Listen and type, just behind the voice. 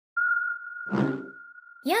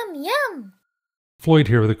Yum, yum! Floyd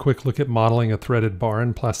here with a quick look at modeling a threaded bar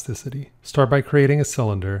in Plasticity. Start by creating a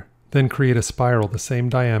cylinder, then create a spiral the same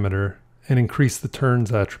diameter and increase the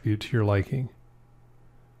turns attribute to your liking.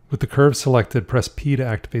 With the curve selected, press P to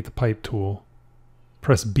activate the pipe tool.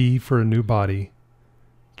 Press B for a new body.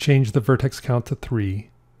 Change the vertex count to 3.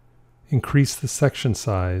 Increase the section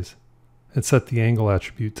size and set the angle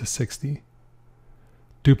attribute to 60.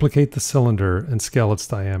 Duplicate the cylinder and scale its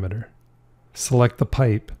diameter. Select the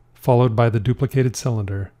pipe, followed by the duplicated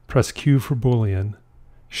cylinder. Press Q for Boolean,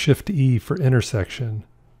 Shift E for intersection,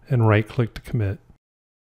 and right-click to commit.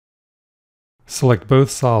 Select both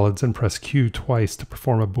solids and press Q twice to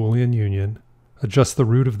perform a Boolean union. Adjust the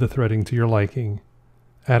root of the threading to your liking.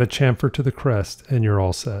 Add a chamfer to the crest, and you're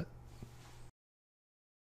all set.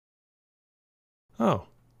 Oh,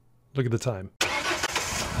 look at the time.